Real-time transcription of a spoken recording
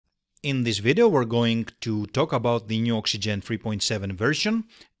In this video, we're going to talk about the new Oxygen 3.7 version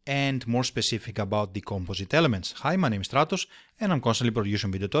and more specific about the composite elements. Hi, my name is Stratos and I'm constantly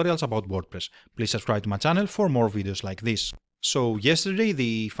producing video tutorials about WordPress. Please subscribe to my channel for more videos like this. So yesterday,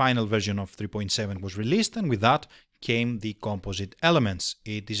 the final version of 3.7 was released, and with that came the composite elements.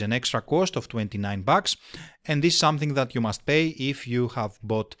 It is an extra cost of $29, and this is something that you must pay if you have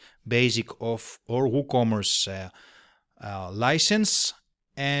bought basic or WooCommerce license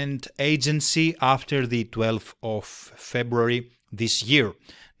and agency after the 12th of February this year.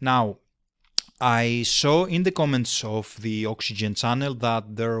 Now, I saw in the comments of the Oxygen channel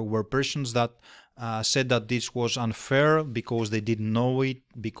that there were persons that said that this was unfair because they didn't know it,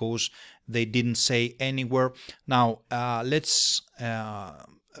 because they didn't say anywhere. Now, I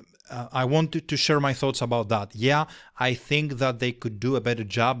wanted to share my thoughts about that. Yeah, I think that they could do a better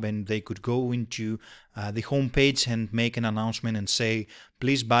job and they could go into the homepage and make an announcement and say,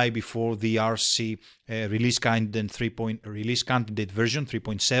 please buy before the RC release candidate version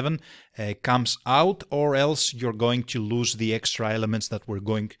 3.7 comes out, or else you're going to lose the extra elements that we're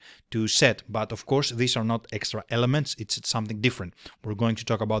going to set. But of course, these are not extra elements, it's something different. We're going to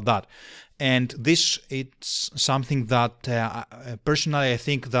talk about that. And it's something that personally I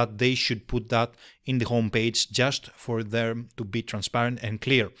think that they should put that in the homepage just for them to be transparent and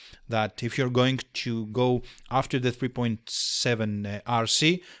clear that if you're going to go after the 3.7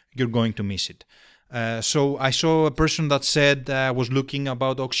 RC, you're going to miss it. So I saw a person that said I was looking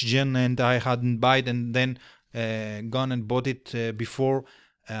about Oxygen and I hadn't bought it, and then gone and bought it before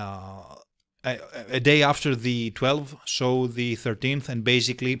a day after the 12th, so the 13th, and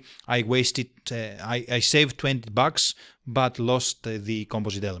basically I wasted, I saved $20 but lost the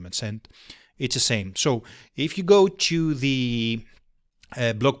composite elements, and it's the same. So if you go to the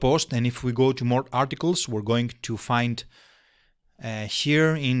blog post, and if we go to more articles, we're going to find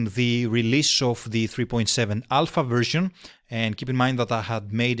here in the release of the 3.7 alpha version. And keep in mind that I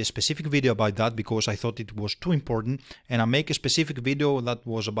had made a specific video about that because I thought it was too important, and I make a specific video that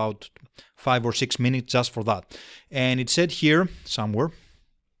was about 5 or 6 minutes just for that. And it said here somewhere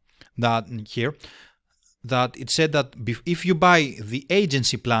that it said that if you buy the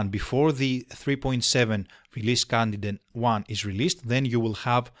agency plan before the 3.7 release candidate 1 is released, then you will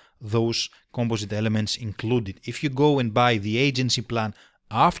have those composite elements included. If you go and buy the agency plan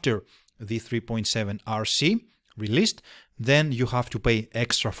after the 3.7 RC released, then you have to pay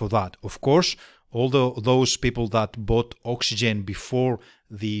extra for that. Of course, although those people that bought Oxygen before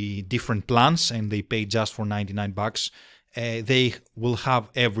the different plans and they paid just for $99, they will have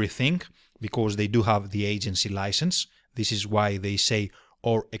everything because they do have the agency license. This is why they say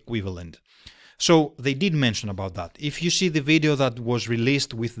or equivalent. So they did mention about that. If you see the video that was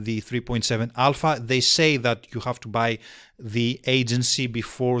released with the 3.7 alpha, they say that you have to buy the agency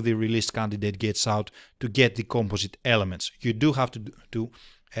before the released candidate gets out to get the composite elements. You do have to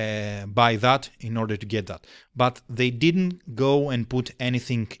buy that in order to get that. But they didn't go and put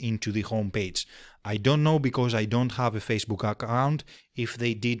anything into the homepage. I don't know, because I don't have a Facebook account, if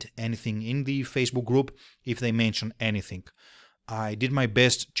they did anything in the Facebook group, if they mentioned anything. I did my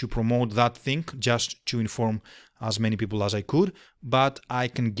best to promote that thing just to inform as many people as I could, but I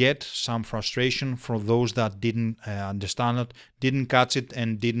can get some frustration for those that didn't understand it, didn't catch it,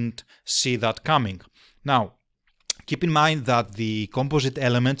 and didn't see that coming. Now, keep in mind that the composite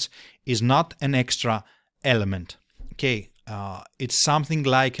elements is not an extra element. Okay, it's something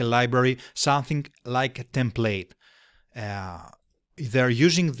like a library, something like a template. They're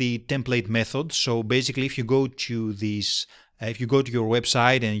using the template method. So basically, if you go to this, if you go to your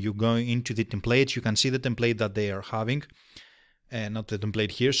website and you go into the templates, you can see the template that they are having. Not the template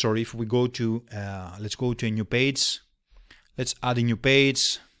here, sorry. If we go to, let's go to a new page. Let's add a new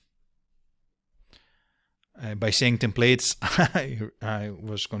page. By saying templates, I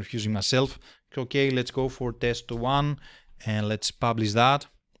was confusing myself. Okay, let's go for test 1 and let's publish that.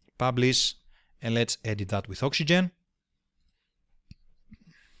 Publish, and let's edit that with Oxygen.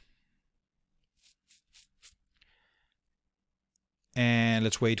 And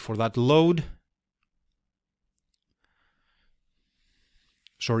let's wait for that to load.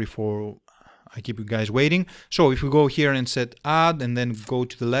 Sorry for I keep you guys waiting. So if we go here and set add and then go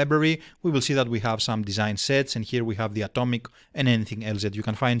to the library, we will see that we have some design sets, and here we have the atomic and anything else that you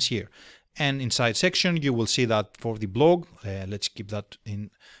can find here. And inside section, you will see that for the blog, let's keep that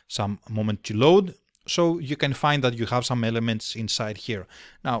in some moment to load. So you can find that you have some elements inside here.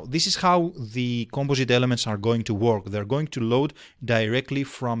 Now, this is how the composite elements are going to work. They're going to load directly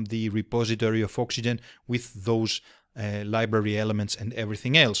from the repository of Oxygen with those library elements and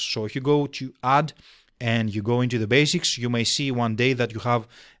everything else. So if you go to add and you go into the basics, you may see one day that you have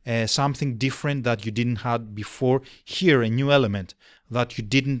something different that you didn't have before. Here, a new element that you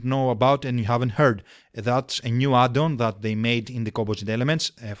didn't know about and you haven't heard. That's a new add-on that they made in the composite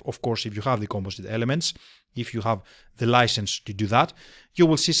elements. Of course, if you have the composite elements, if you have the license to do that, you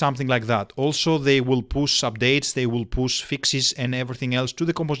will see something like that. Also, they will push updates, they will push fixes and everything else to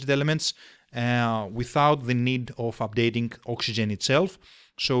the composite elements without the need of updating Oxygen itself.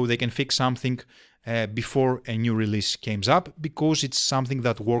 So they can fix something before a new release comes up, because it's something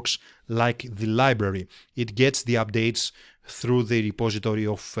that works like the library. It gets the updates through the repository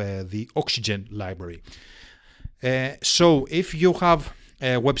of the Oxygen library. So if you have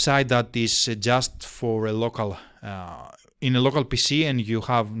a website that is just for a local in a local PC and you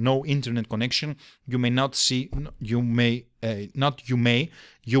have no internet connection, you will not see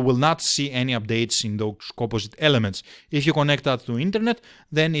any updates in those composite elements. If you connect that to internet,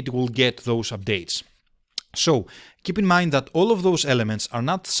 then it will get those updates. So keep in mind that all of those elements are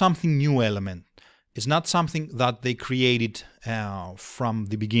not something new element. It's not something that they created from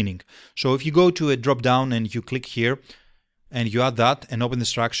the beginning. So if you go to a drop down and you click here and you add that and open the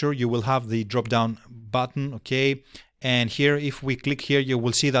structure, you will have the drop down button, okay? And here, if we click here, you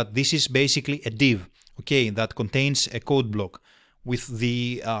will see that this is basically a div, okay, that contains a code block with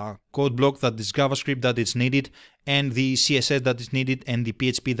the code block that is JavaScript that is needed, and the CSS that is needed, and the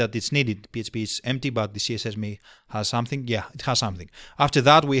PHP that is needed. PHP is empty, but the CSS may have something. Yeah, it has something. After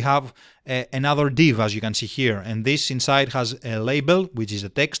that, we have another div, as you can see here, and this inside has a label, which is a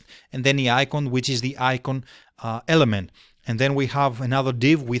text, and then the icon, which is the icon element. And then we have another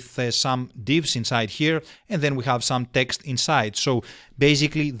div with some divs inside here, and then we have some text inside. So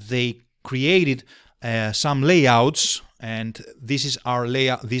basically, they created some layouts, and these are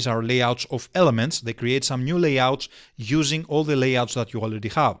layouts of elements. They create some new layouts using all the layouts that you already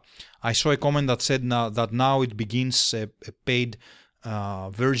have. I saw a comment that said that now it begins a paid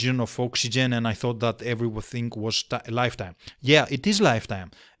version of Oxygen, and I thought that everything was lifetime. Yeah, it is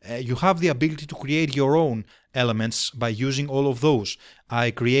lifetime. You have the ability to create your own elements by using all of those.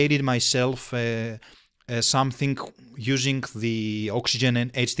 I created myself something using the Oxygen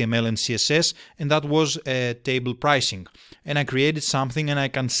and HTML and CSS, and that was table pricing. And I created something and I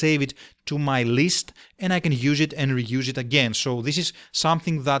can save it to my list and I can use it and reuse it again. So this is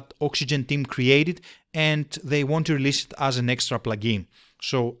something that Oxygen team created and they want to release it as an extra plugin.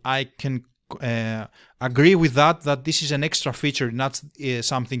 So I can agree with that this is an extra feature, not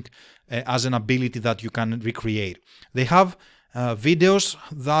something as an ability that you can recreate. They have videos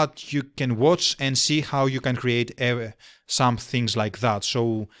that you can watch and see how you can create some things like that.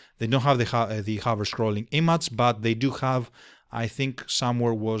 So they don't have the hover scrolling image, but they do have, I think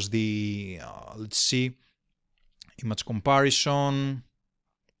somewhere was the, let's see, image comparison,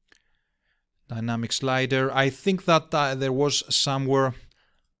 dynamic slider. I think that there was somewhere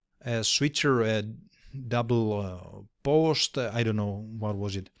a switcher double post. I don't know, what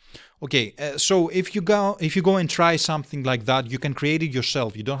was it? Okay, so if you go and try something like that, you can create it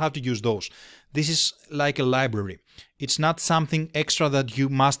yourself. You don't have to use those. This is like a library. It's not something extra that you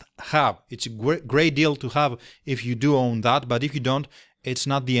must have. It's a great deal to have if you do own that, but if you don't, it's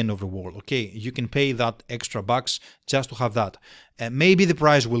not the end of the world. Okay, you can pay that extra bucks just to have that. Maybe the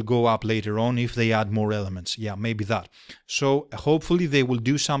price will go up later on if they add more elements. Yeah, maybe that. So hopefully they will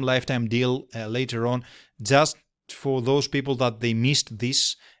do some lifetime deal later on, just for those people that they missed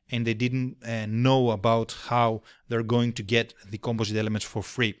this and they didn't know about how they're going to get the composite elements for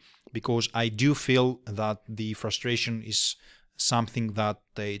free. Because I do feel that the frustration is something that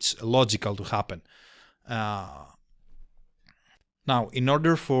it's logical to happen. Now, in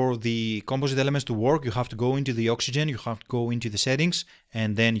order for the composite elements to work, you have to go into the Oxygen, you have to go into the settings,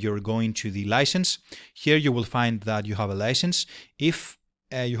 and then you're going to the license. Here you will find that you have a license. If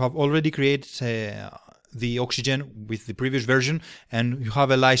you have already created the Oxygen with the previous version and you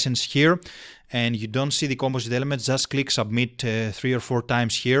have a license here and you don't see the composite elements, just click submit 3 or 4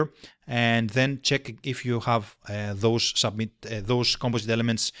 times here and then check if you have those composite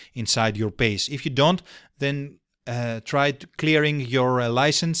elements inside your page. If you don't, then try clearing your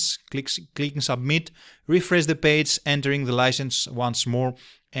license, clicking submit, refresh the page, entering the license once more,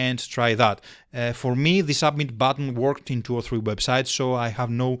 and try that. For me, the submit button worked in 2 or 3 websites, so I have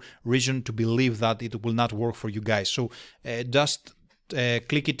no reason to believe that it will not work for you guys. So just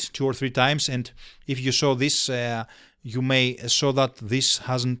click it 2 or 3 times, and if you saw this, you may saw that this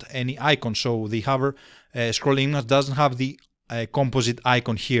hasn't any icon. So the hover scrolling image doesn't have the composite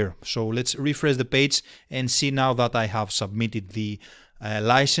icon here. So let's refresh the page and see now that I have submitted the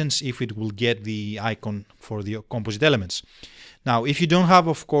license, if it will get the icon for the composite elements. Now, if you don't have,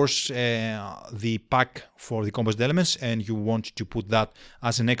 of course, the pack for the composite elements and you want to put that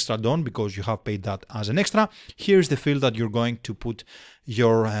as an extra add-on because you have paid that as an extra, here's the field that you're going to put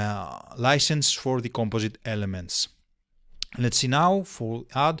your license for the composite elements. Let's see now for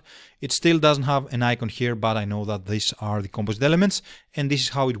add. It still doesn't have an icon here, but I know that these are the composite elements and this is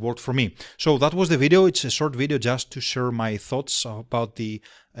how it worked for me. So that was the video. It's a short video just to share my thoughts about the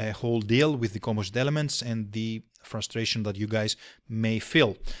whole deal with the composite elements and the frustration that you guys may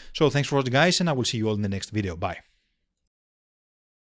feel. So thanks for watching, guys, and I will see you all in the next video. Bye.